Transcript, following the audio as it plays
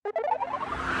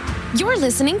You're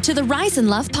listening to the Rise in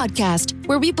Love podcast,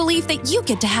 where we believe that you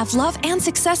get to have love and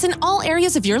success in all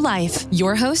areas of your life.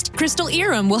 Your host, Crystal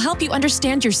Iram, will help you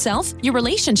understand yourself, your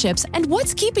relationships, and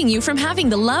what's keeping you from having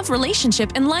the love,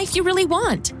 relationship, and life you really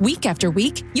want. Week after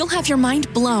week, you'll have your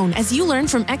mind blown as you learn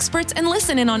from experts and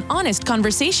listen in on honest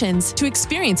conversations to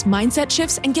experience mindset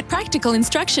shifts and get practical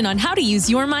instruction on how to use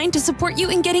your mind to support you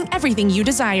in getting everything you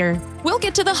desire. We'll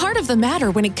get to the heart of the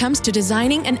matter when it comes to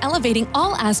designing and elevating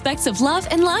all aspects of love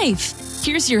and life.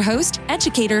 Here's your host,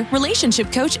 educator,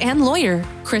 relationship coach, and lawyer,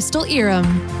 Crystal Iram.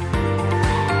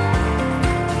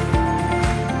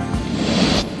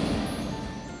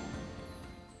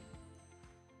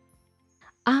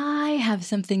 I have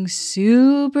something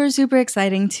super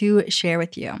exciting to share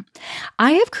with you.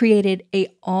 I have created an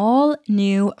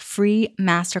all-new free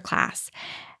masterclass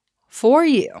for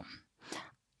you.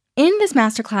 In this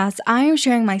masterclass, I am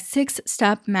sharing my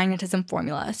 6-step magnetism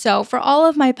formula. So for all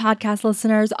of my podcast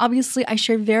listeners, obviously I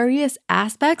share various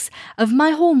aspects of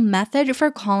my whole method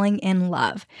for calling in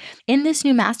love. In this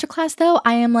new masterclass, though,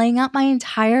 I am laying out my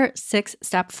entire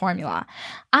 6-step formula.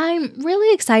 I'm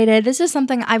really excited. This is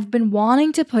something I've been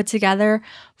wanting to put together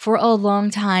for a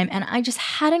long time, and I just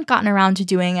hadn't gotten around to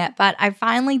doing it, but I've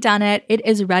finally done it. It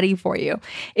is ready for you.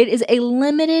 It is a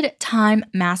limited time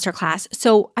masterclass,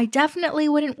 so I definitely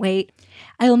wouldn't wait.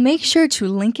 I'll make sure to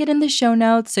link it in the show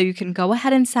notes so you can go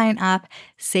ahead and sign up,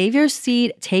 save your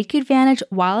seat, take advantage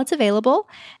while it's available.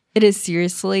 It is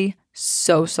seriously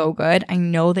so good. I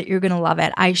know that you're going to love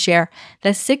it. I share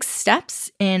the 6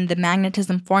 steps in the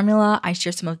magnetism formula. I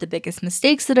share some of the biggest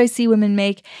mistakes that I see women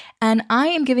make. And I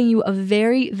am giving you a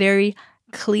very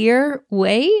clear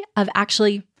way of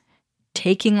actually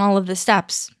taking all of the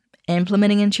steps,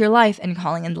 implementing into your life, and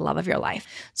calling in the love of your life.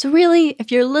 So really, if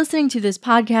you're listening to this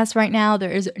podcast right now,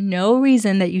 there is no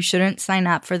reason that you shouldn't sign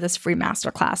up for this free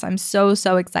masterclass. I'm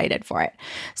so excited for it.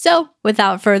 So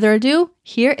without further ado,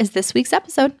 here is this week's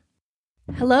episode.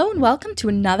 Hello and welcome to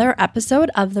another episode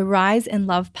of the Rise in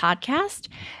Love podcast.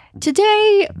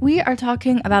 Today, we are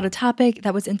talking about a topic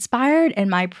that was inspired in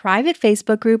my private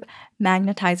Facebook group,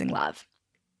 Magnetizing Love.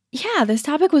 Yeah, this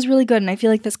topic was really good, and I feel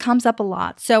like this comes up a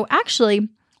lot. So actually,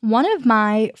 one of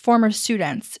my former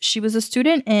students, she was a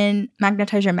student in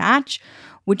Magnetize Your Match,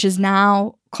 which is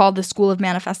now called the School of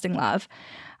Manifesting Love.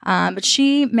 But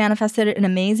she manifested an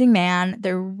amazing man.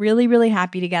 They're really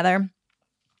happy together.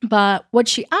 But what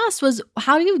she asked was,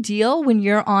 how do you deal when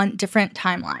you're on different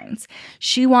timelines?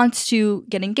 She wants to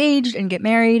get engaged and get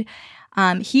married.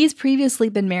 He's previously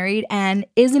been married and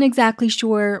isn't exactly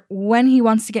sure when he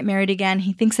wants to get married again.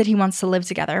 He thinks that he wants to live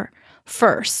together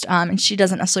first, and she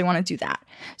doesn't necessarily want to do that.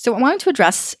 So I wanted to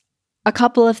address a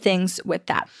couple of things with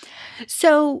that.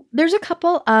 So there's a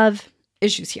couple of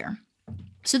issues here.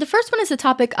 So the first one is the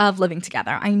topic of living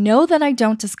together. I know that I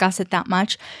don't discuss it that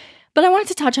much, but I wanted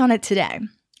to touch on it today.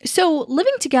 So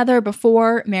living together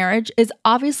before marriage is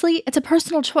obviously, it's a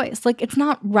personal choice. Like, it's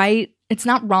not right, it's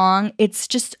not wrong, it's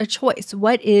just a choice.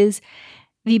 What is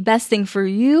the best thing for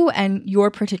you and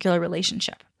your particular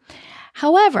relationship?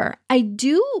 However, I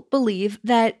do believe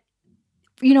that,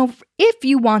 if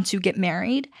you want to get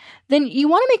married, then you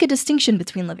want to make a distinction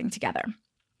between living together.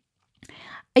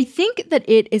 I think that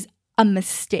it is a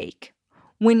mistake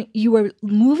when you are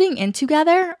moving in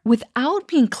together without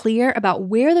being clear about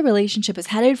where the relationship is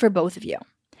headed for both of you.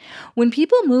 When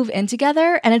people move in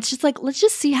together and it's just like, let's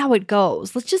just see how it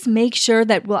goes, let's just make sure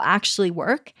that will actually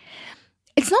work,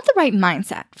 it's not the right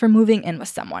mindset for moving in with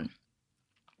someone.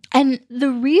 And the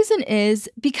reason is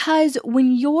because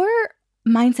when your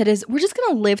mindset is, we're just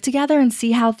going to live together and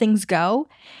see how things go,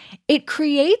 it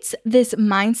creates this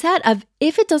mindset of,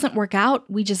 if it doesn't work out,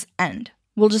 we just end.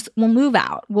 We'll move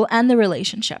out. We'll end the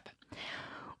relationship.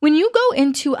 When you go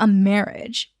into a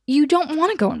marriage, you don't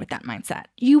want to go in with that mindset.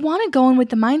 You want to go in with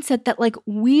the mindset that, like,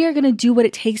 we are going to do what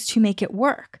it takes to make it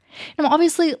work. Now,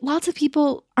 obviously, lots of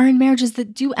people are in marriages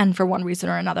that do end for one reason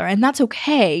or another, and that's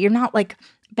okay. You're not like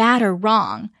bad or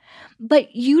wrong,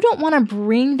 but you don't want to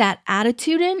bring that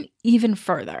attitude in even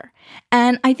further.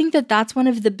 And I think that that's one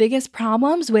of the biggest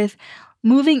problems with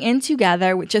moving in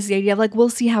together, which is the idea of, like, we'll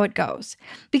see how it goes.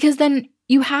 Because then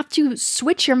you have to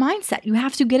switch your mindset. You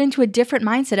have to get into a different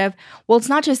mindset of, well, it's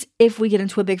not just if we get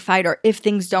into a big fight or if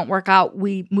things don't work out,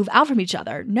 we move out from each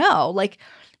other. No, like,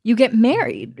 you get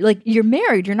married. Like, you're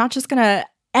married. You're not just going to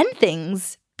end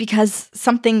things because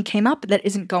something came up that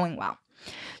isn't going well.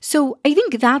 So I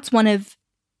think that's one of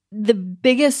the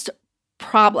biggest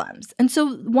problems. And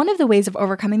so one of the ways of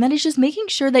overcoming that is just making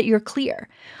sure that you're clear.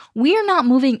 We are not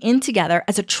moving in together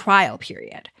as a trial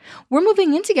period. We're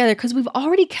moving in together because we've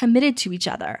already committed to each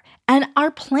other. And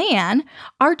our plan,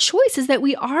 our choice is that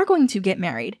we are going to get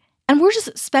married And we're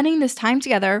just spending this time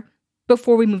together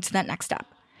before we move to that next step.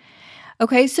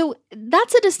 Okay, so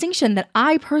that's a distinction that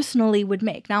I personally would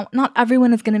make. Now, not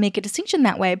everyone is going to make a distinction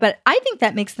that way, but I think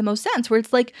that makes the most sense, where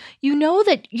it's like, you know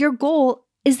that your goal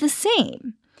is the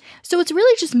same. So it's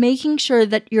really just making sure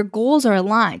that your goals are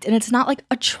aligned and it's not like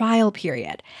a trial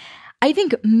period. I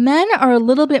think men are a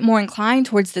little bit more inclined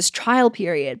towards this trial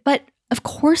period, but of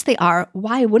course they are.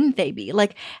 Why wouldn't they be?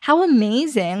 Like, how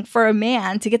amazing for a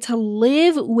man to get to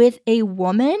live with a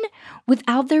woman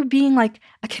without there being like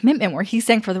a commitment where he's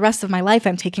saying, for the rest of my life,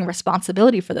 I'm taking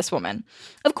responsibility for this woman.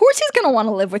 Of course he's going to want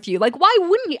to live with you. Like, why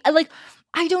wouldn't he? Like,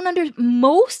 I don't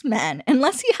most men,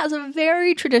 unless he has a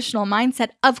very traditional mindset,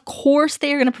 of course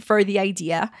they are going to prefer the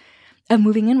idea of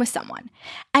moving in with someone.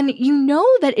 And you know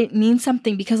that it means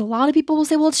something because a lot of people will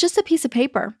say, well, it's just a piece of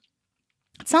paper.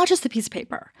 It's not just a piece of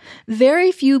paper.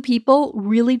 Very few people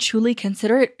really truly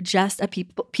consider it just a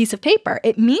piece of paper.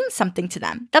 It means something to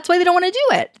them. That's why they don't want to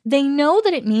do it. They know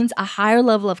that it means a higher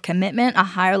level of commitment, a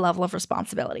higher level of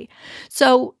responsibility.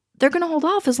 So they're going to hold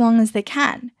off as long as they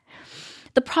can.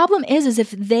 The problem is if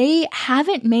they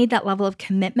haven't made that level of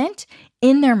commitment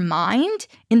in their mind,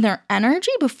 in their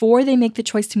energy before they make the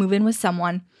choice to move in with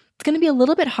someone, it's going to be a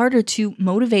little bit harder to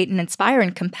motivate and inspire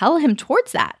and compel him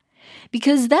towards that.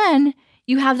 Because then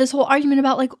you have this whole argument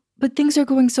about like, but things are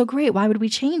going so great. Why would we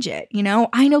change it? You know,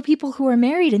 I know people who are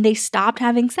married and they stopped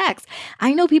having sex.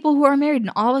 I know people who are married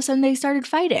and all of a sudden they started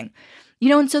fighting, you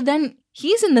know, and so then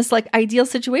he's in this like ideal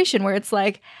situation where it's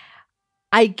like,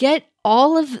 I get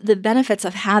all of the benefits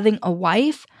of having a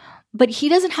wife, but he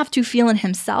doesn't have to feel in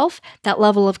himself that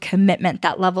level of commitment,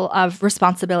 that level of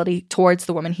responsibility towards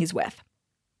the woman he's with.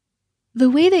 The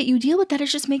way that you deal with that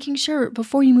is just making sure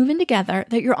before you move in together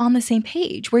that you're on the same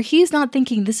page, where he's not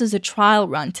thinking this is a trial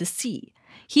run to see.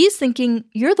 He's thinking,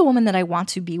 you're the woman that I want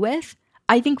to be with.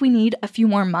 I think we need a few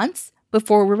more months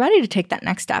before we're ready to take that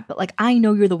next step. But like, I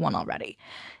know you're the one already.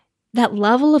 That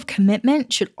level of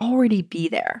commitment should already be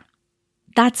there.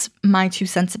 That's my 2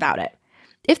 cents about it.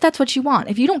 If that's what you want.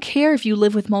 If you don't care if you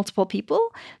live with multiple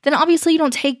people, then obviously you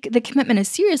don't take the commitment as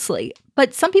seriously.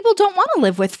 But some people don't want to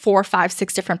live with 4, 5,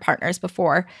 6 different partners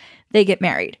before they get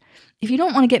married. If you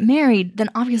don't want to get married, then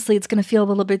obviously it's going to feel a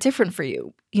little bit different for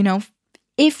you. You know,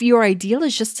 if your ideal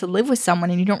is just to live with someone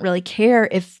and you don't really care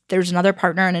if there's another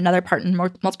partner and another partner and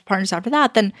multiple partners after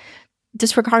that, then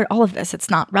disregard all of this. It's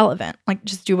not relevant. Like,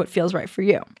 just do what feels right for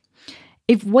you.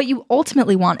 If what you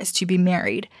ultimately want is to be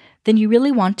married, then you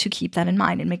really want to keep that in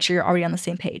mind and make sure you're already on the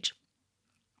same page.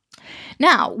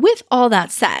 Now, with all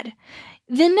that said,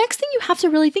 the next thing you have to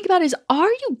really think about is, are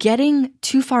you getting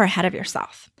too far ahead of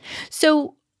yourself?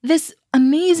 So this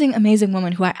amazing, amazing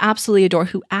woman who I absolutely adore,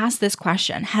 who asked this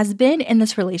question, has been in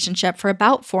this relationship for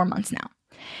about 4 months now.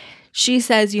 She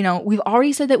says, you know, we've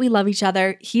already said that we love each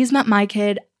other. He's met my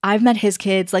kid. I've met his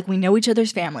kids. Like, we know each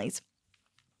other's families.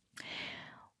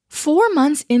 4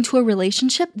 months into a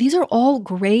relationship, these are all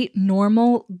great,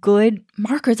 normal, good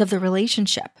markers of the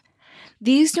relationship.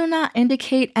 These do not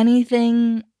indicate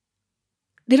anything.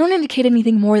 They don't indicate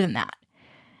anything more than that.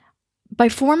 By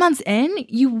 4 months in,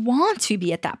 you want to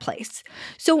be at that place.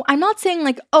 So I'm not saying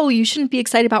like, oh, you shouldn't be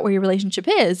excited about where your relationship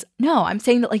is. No, I'm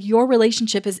saying that like your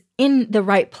relationship is in the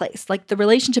right place. Like the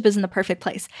relationship is in the perfect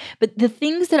place. But the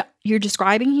things that you're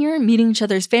describing here, meeting each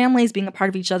other's families, being a part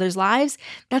of each other's lives,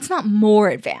 that's not more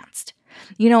advanced.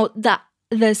 You know,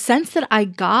 the sense that I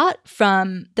got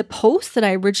from the post that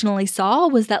I originally saw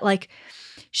was that like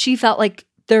she felt like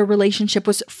their relationship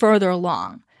was further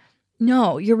along.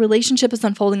 No, your relationship is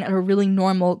unfolding at a really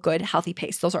normal, good, healthy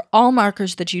pace. Those are all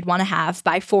markers that you'd want to have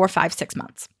by 4, 5, 6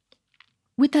 months.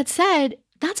 With that said,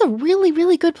 that's a really,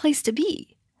 really good place to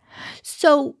be.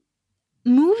 So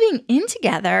moving in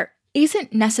together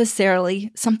isn't necessarily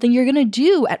something you're going to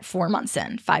do at 4 months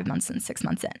in, 5 months in, 6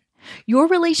 months in. Your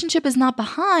relationship is not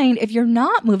behind if you're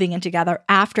not moving in together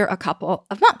after a couple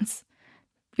of months.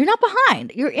 You're not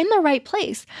behind. You're in the right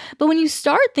place. But when you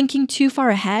start thinking too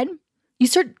far ahead, you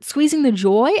start squeezing the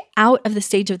joy out of the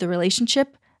stage of the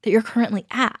relationship that you're currently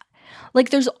at.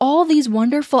 Like there's all these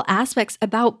wonderful aspects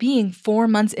about being 4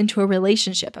 months into a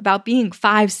relationship, about being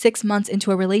 5, 6 months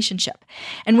into a relationship.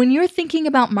 And when you're thinking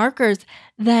about markers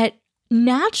that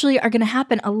naturally are going to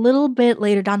happen a little bit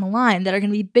later down the line, that are going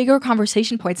to be bigger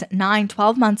conversation points at 9,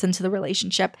 12 months into the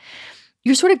relationship,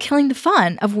 you're sort of killing the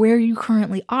fun of where you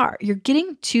currently are. You're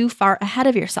getting too far ahead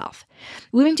of yourself.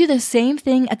 Women do the same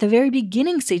thing at the very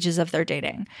beginning stages of their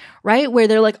dating, right? Where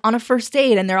they're like on a first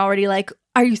date and they're already like,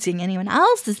 are you seeing anyone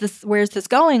else? Where's this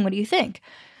going? What do you think?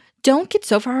 Don't get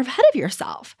so far ahead of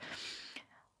yourself.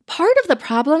 Part of the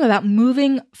problem about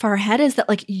moving far ahead is that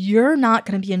like you're not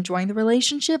going to be enjoying the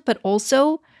relationship, but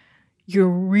also you're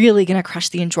really going to crush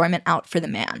the enjoyment out for the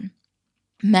man.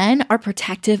 Men are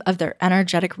protective of their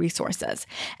energetic resources.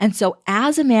 And so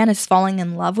as a man is falling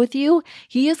in love with you,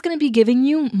 he is going to be giving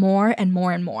you more and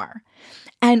more and more.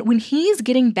 And when he's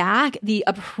getting back the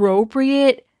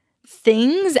appropriate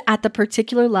things at the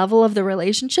particular level of the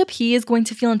relationship, he is going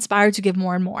to feel inspired to give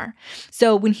more and more.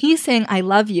 So when he's saying, I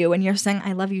love you, and you're saying,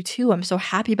 I love you too, I'm so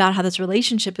happy about how this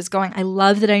relationship is going. I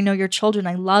love that I know your children.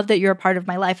 I love that you're a part of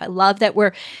my life. I love that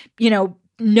we're,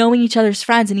 knowing each other's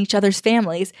friends and each other's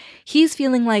families. He's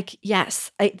feeling like,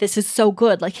 yes, this is so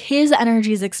good. Like his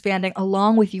energy is expanding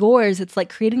along with yours. It's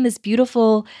like creating this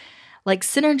beautiful like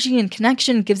synergy and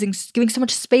connection, giving so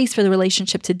much space for the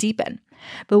relationship to deepen.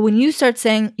 But when you start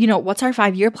saying, what's our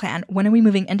 5-year plan? When are we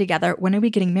moving in together? When are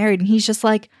we getting married? And he's just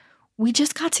like, we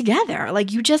just got together.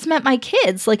 Like you just met my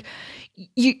kids. Like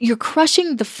you're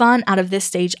crushing the fun out of this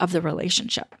stage of the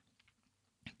relationship.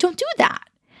 Don't do that.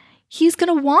 He's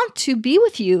going to want to be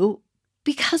with you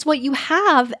because what you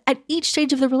have at each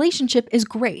stage of the relationship is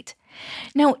great.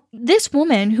 Now, this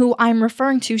woman who I'm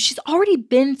referring to, she's already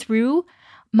been through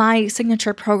my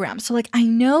signature program. So like, I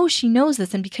know she knows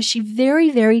this, and because she very,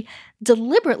 very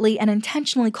deliberately and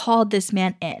intentionally called this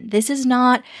man in. This is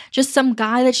not just some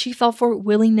guy that she fell for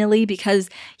willy-nilly because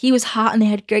he was hot and they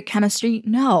had great chemistry.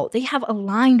 No, they have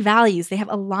aligned values. They have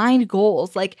aligned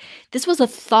goals. Like this was a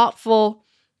thoughtful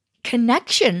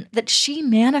connection that she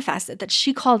manifested, that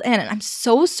she called in. And I'm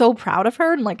so, so proud of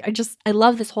her. And like, I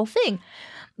love this whole thing.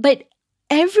 But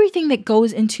everything that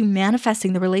goes into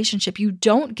manifesting the relationship, you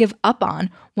don't give up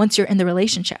on once you're in the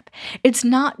relationship. It's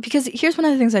not, because here's one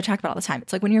of the things I talk about all the time.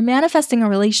 It's like when you're manifesting a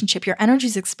relationship, your energy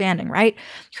is expanding, right?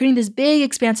 You're creating this big,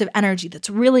 expansive energy that's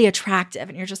really attractive.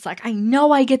 And you're just like, I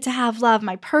know I get to have love.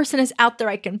 My person is out there.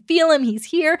 I can feel him. He's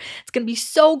here. It's going to be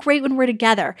so great when we're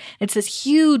together. It's this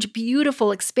huge,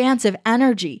 beautiful, expansive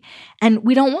energy. And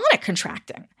we don't want it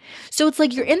contracting. So it's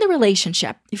like you're in the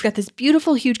relationship. You've got this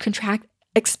beautiful, huge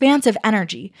expansive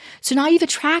energy. So now you've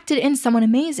attracted in someone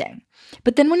amazing.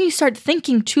 But then when you start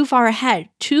thinking too far ahead,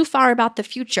 too far about the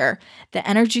future, the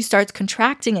energy starts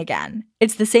contracting again.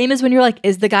 It's the same as when you're like,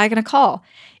 is the guy going to call?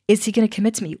 Is he going to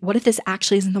commit to me? What if this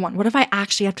actually isn't the one? What if I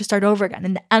actually have to start over again?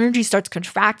 And the energy starts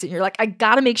contracting. You're like, I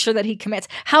got to make sure that he commits.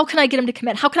 How can I get him to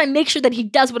commit? How can I make sure that he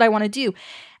does what I want to do?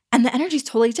 And the energy's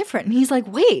totally different. And he's like,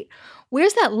 wait,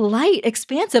 where's that light,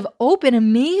 expansive, open,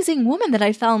 amazing woman that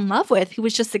I fell in love with who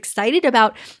was just excited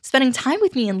about spending time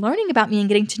with me and learning about me and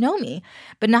getting to know me?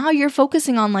 But now you're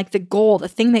focusing on like the goal, the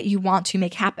thing that you want to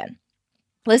make happen.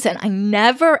 Listen, I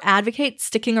never advocate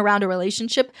sticking around a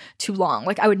relationship too long.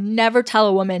 Like I would never tell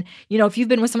a woman, if you've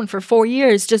been with someone for 4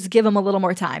 years, just give them a little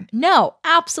more time. No,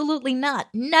 absolutely not.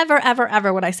 Never, ever,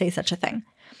 ever would I say such a thing.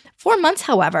 4 months,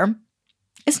 however,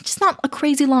 is just not a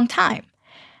crazy long time.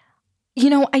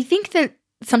 I think that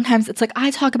sometimes it's like I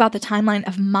talk about the timeline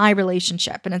of my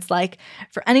relationship. And it's like,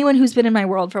 for anyone who's been in my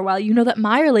world for a while, you know that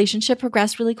my relationship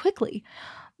progressed really quickly.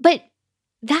 But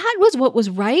that was what was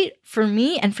right for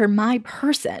me and for my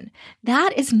person.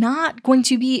 That is not going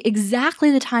to be exactly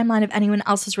the timeline of anyone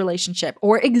else's relationship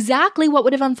or exactly what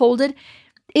would have unfolded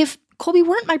if Colby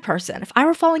weren't my person. If I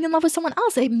were falling in love with someone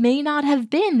else, it may not have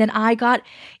been that I got,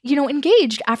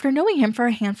 engaged after knowing him for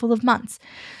a handful of months.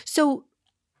 So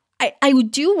I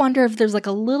do wonder if there's like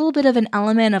a little bit of an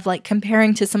element of like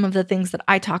comparing to some of the things that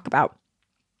I talk about.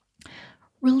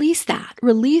 Release that.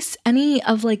 Release any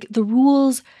of like the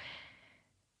rules.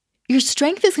 Your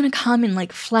strength is going to come in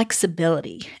like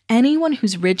flexibility. Anyone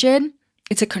who's rigid,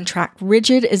 it's a contract.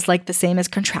 Rigid is like the same as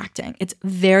contracting. It's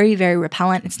very, very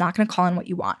repellent. It's not going to call in what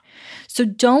you want. So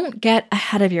don't get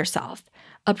ahead of yourself.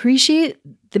 Appreciate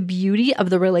the beauty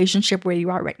of the relationship where you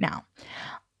are right now.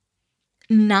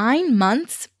 9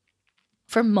 months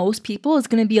for most people is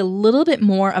going to be a little bit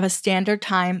more of a standard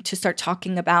time to start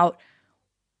talking about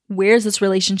where's this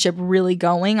relationship really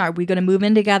going? Are we going to move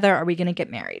in together? Are we going to get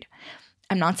married?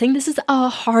 I'm not saying this is a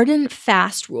hard and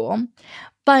fast rule,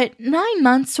 but 9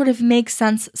 months sort of makes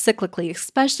sense cyclically,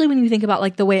 especially when you think about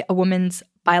like the way a woman's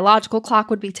biological clock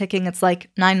would be ticking. It's like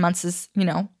 9 months is,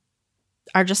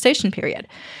 our gestation period.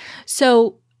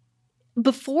 So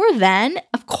before then,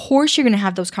 of course, you're going to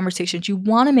have those conversations. You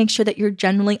want to make sure that you're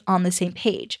generally on the same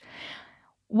page.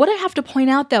 What I have to point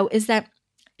out, though, is that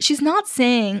she's not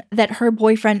saying that her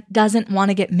boyfriend doesn't want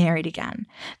to get married again,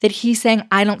 that he's saying,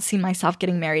 I don't see myself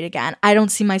getting married again. I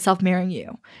don't see myself marrying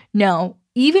you. No,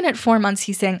 even at 4 months,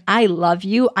 he's saying, I love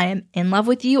you. I am in love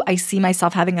with you. I see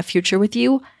myself having a future with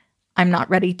you. I'm not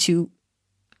ready to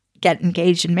get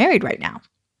engaged and married right now.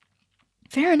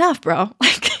 Fair enough, bro.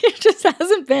 Like it just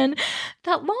hasn't been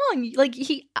that long. Like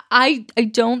I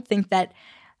don't think that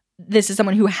this is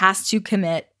someone who has to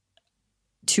commit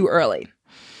too early.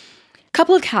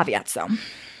 Couple of caveats though.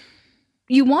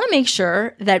 You want to make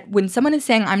sure that when someone is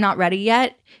saying, I'm not ready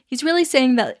yet, he's really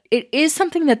saying that it is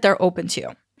something that they're open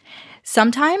to.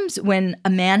 Sometimes when a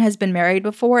man has been married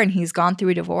before and he's gone through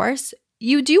a divorce,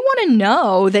 you do want to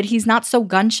know that he's not so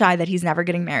gun shy that he's never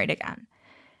getting married again.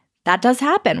 That does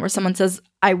happen where someone says,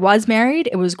 I was married,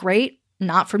 it was great,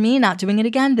 not for me, not doing it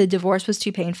again, the divorce was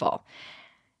too painful.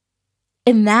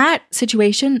 In that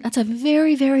situation, that's a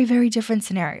very, very, very different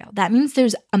scenario. That means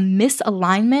there's a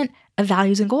misalignment of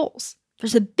values and goals.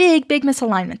 There's a big, big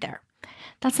misalignment there.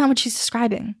 That's not what she's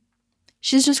describing.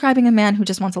 She's describing a man who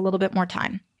just wants a little bit more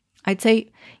time. I'd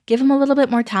say give him a little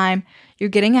bit more time. You're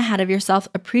getting ahead of yourself.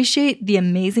 Appreciate the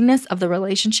amazingness of the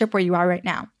relationship where you are right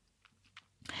now.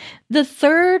 The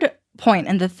third point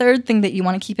and the third thing that you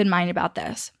want to keep in mind about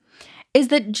this is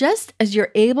that just as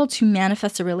you're able to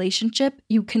manifest a relationship,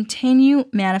 you continue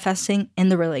manifesting in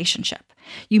the relationship.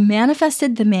 You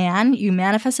manifested the man, you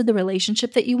manifested the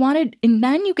relationship that you wanted, and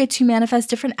then you get to manifest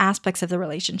different aspects of the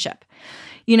relationship.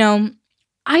 You know,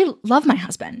 I love my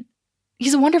husband.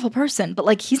 He's a wonderful person,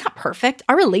 but he's not perfect.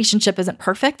 Our relationship isn't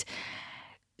perfect.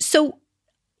 So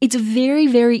it's very,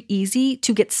 very easy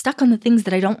to get stuck on the things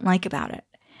that I don't like about it.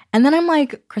 And then I'm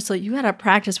like, Crystal, you got to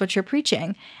practice what you're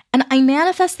preaching. And I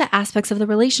manifest the aspects of the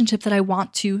relationship that I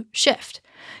want to shift.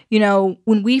 You know,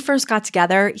 when we first got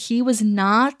together, he was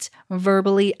not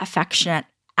verbally affectionate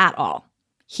at all.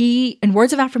 And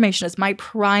words of affirmation is my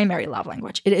primary love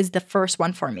language. It is the first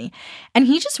one for me. And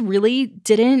he just really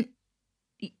didn't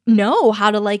know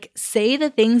how to say the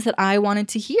things that I wanted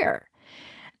to hear.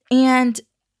 And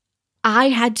I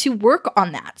had to work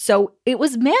on that. So it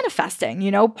was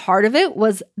manifesting, part of it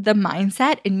was the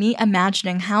mindset and me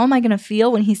imagining how am I going to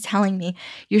feel when he's telling me,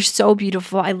 you're so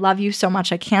beautiful. I love you so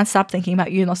much. I can't stop thinking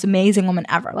about you. You're the most amazing woman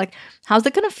ever. How's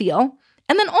it going to feel?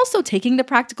 And then also taking the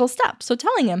practical steps. So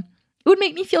telling him, it would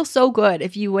make me feel so good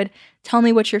if you would tell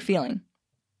me what you're feeling.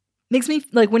 Makes me,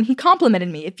 when he complimented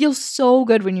me, it feels so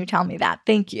good when you tell me that.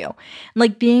 Thank you.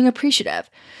 And being appreciative.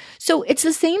 So it's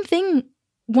the same thing.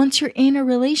 Once you're in a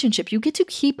relationship, you get to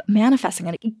keep manifesting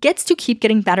it. It gets to keep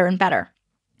getting better and better.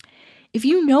 If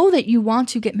you know that you want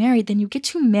to get married, then you get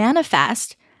to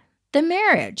manifest the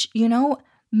marriage,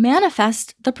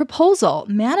 manifest the proposal,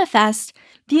 manifest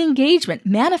the engagement,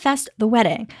 manifest the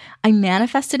wedding. I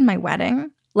manifested my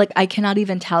wedding. I cannot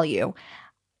even tell you.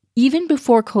 Even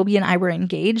before Kobe and I were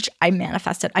engaged, I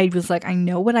manifested. I was I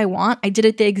know what I want. I did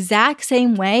it the exact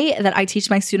same way that I teach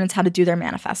my students how to do their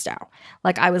manifesto.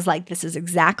 I was this is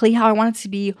exactly how I want it to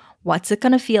be. What's it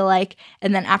going to feel like?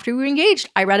 And then after we were engaged,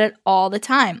 I read it all the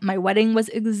time. My wedding was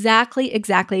exactly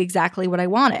what I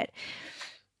wanted.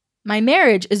 My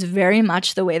marriage is very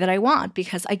much the way that I want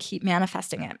because I keep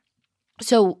manifesting it.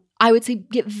 So I would say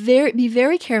be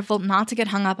very careful not to get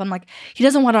hung up on he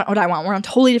doesn't want what I want. We're on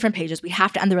totally different pages. We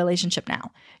have to end the relationship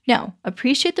now. No,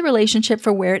 appreciate the relationship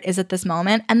for where it is at this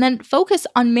moment and then focus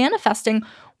on manifesting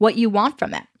what you want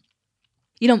from it.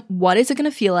 What is it going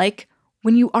to feel like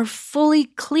when you are fully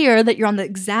clear that you're on the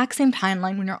exact same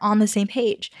timeline, when you're on the same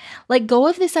page? Let go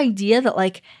of this idea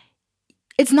that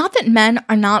it's not that men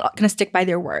are not going to stick by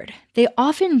their word. They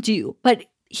often do, but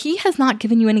he has not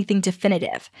given you anything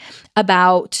definitive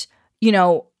about,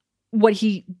 what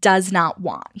he does not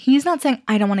want. He's not saying,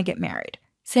 I don't want to get married.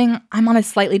 Saying, I'm on a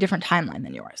slightly different timeline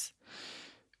than yours.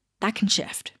 That can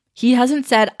shift. He hasn't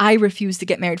said, I refuse to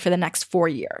get married for the next 4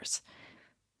 years.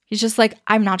 He's just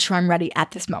I'm not sure I'm ready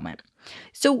at this moment.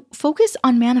 So focus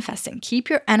on manifesting. Keep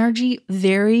your energy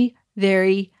very,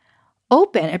 very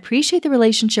open. Appreciate the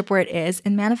relationship where it is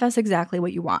and manifest exactly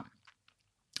what you want.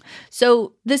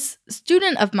 So this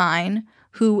student of mine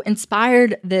who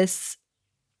inspired this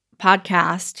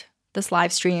podcast, this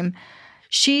live stream,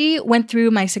 she went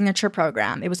through my signature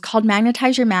program. It was called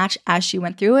Magnetize Your Match as she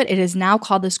went through it. It is now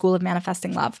called the School of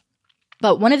Manifesting Love.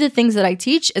 But one of the things that I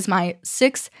teach is my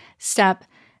 6-step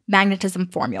magnetism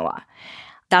formula.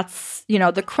 That's,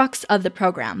 the crux of the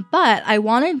program. But I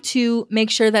wanted to make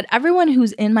sure that everyone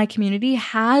who's in my community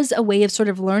has a way of sort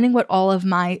of learning what all of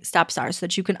my steps are so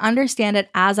that you can understand it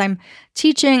as I'm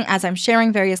teaching, as I'm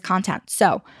sharing various content.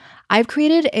 So I've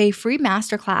created a free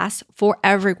masterclass for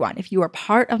everyone. If you are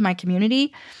part of my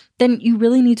community, then you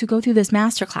really need to go through this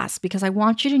masterclass because I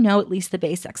want you to know at least the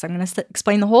basics. I'm going to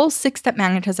explain the whole 6-step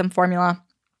magnetism formula.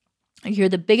 You hear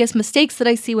the biggest mistakes that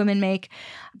I see women make,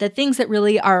 the things that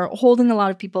really are holding a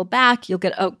lot of people back. You'll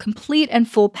get a complete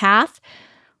and full path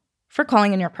for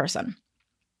calling in your person.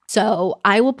 So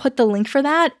I will put the link for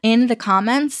that in the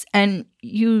comments and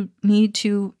you need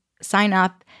to sign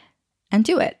up and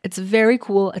do it. It's very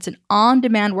cool. It's an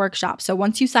on-demand workshop. So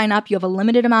once you sign up, you have a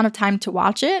limited amount of time to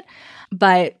watch it.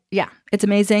 But yeah, it's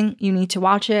amazing. You need to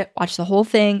watch it, watch the whole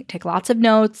thing, take lots of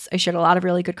notes. I shared a lot of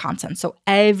really good content. So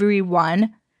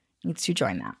everyone needs to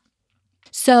join that.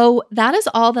 So that is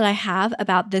all that I have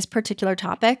about this particular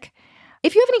topic.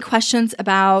 If you have any questions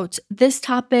about this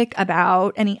topic,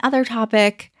 about any other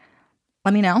topic,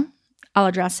 let me know. I'll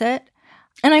address it.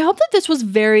 And I hope that this was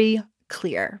very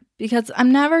clear, because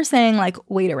I'm never saying like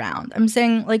wait around. I'm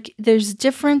saying like there's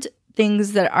different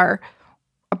things that are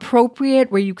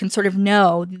appropriate where you can sort of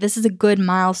know this is a good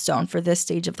milestone for this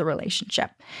stage of the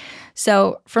relationship.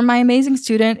 So for my amazing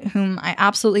student whom I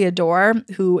absolutely adore,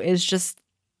 who is just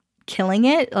killing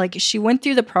it, like she went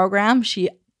through the program, she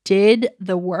did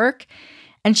the work,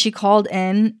 and she called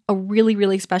in a really,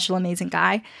 really special, amazing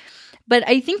guy. But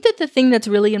I think that the thing that's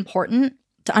really important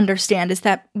to understand is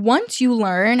that once you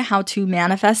learn how to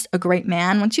manifest a great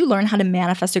man, once you learn how to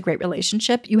manifest a great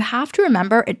relationship, you have to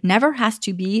remember it never has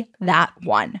to be that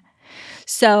one.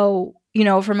 So,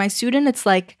 for my student, it's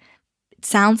like, it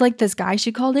sounds like this guy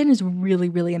she called in is really,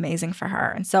 really amazing for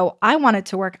her. And so I want it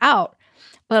to work out.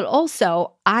 But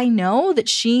also, I know that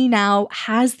she now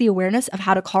has the awareness of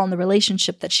how to call in the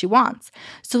relationship that she wants.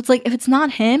 So it's like, if it's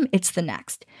not him, it's the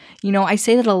next. I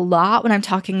say that a lot when I'm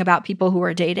talking about people who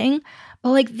are dating,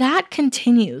 but like that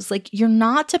continues. Like you're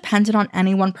not dependent on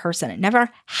any one person. It never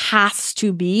has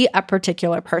to be a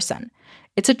particular person.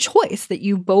 It's a choice that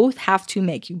you both have to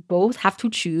make. You both have to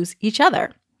choose each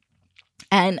other.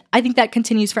 And I think that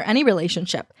continues for any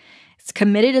relationship. As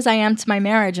committed as I am to my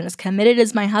marriage and as committed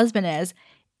as my husband is,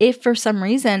 if for some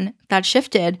reason that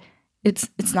shifted, it's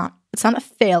not a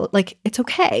fail. Like it's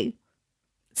okay.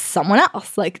 It's someone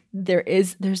else. Like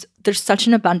there's such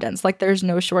an abundance. Like there's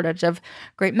no shortage of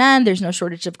great men. There's no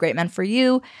shortage of great men for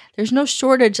you. There's no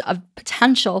shortage of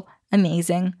potential,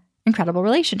 amazing, incredible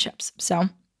relationships. So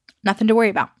nothing to worry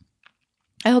about.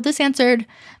 I hope this answered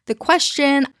the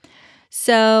question.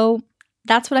 So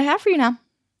that's what I have for you now.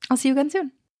 I'll see you again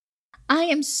soon. I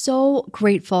am so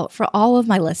grateful for all of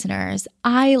my listeners.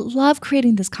 I love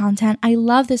creating this content. I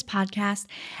love this podcast.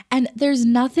 And there's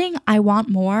nothing I want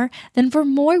more than for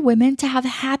more women to have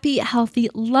happy, healthy,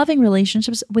 loving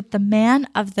relationships with the man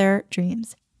of their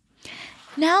dreams.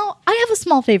 Now, I have a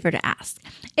small favor to ask.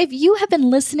 If you have been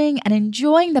listening and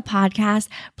enjoying the podcast,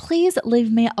 please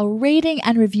leave me a rating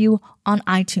and review on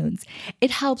iTunes.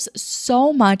 It helps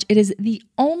so much. It is the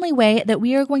only way that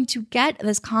we are going to get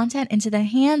this content into the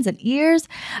hands and ears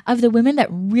of the women that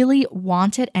really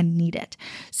want it and need it.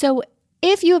 So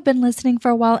if you have been listening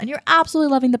for a while and you're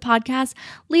absolutely loving the podcast,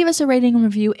 leave us a rating and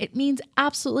review. It means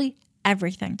absolutely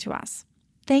everything to us.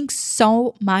 Thanks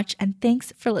so much, and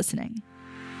thanks for listening.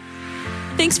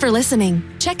 Thanks for listening.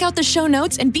 Check out the show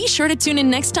notes and be sure to tune in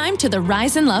next time to the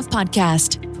Rise in Love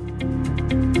podcast.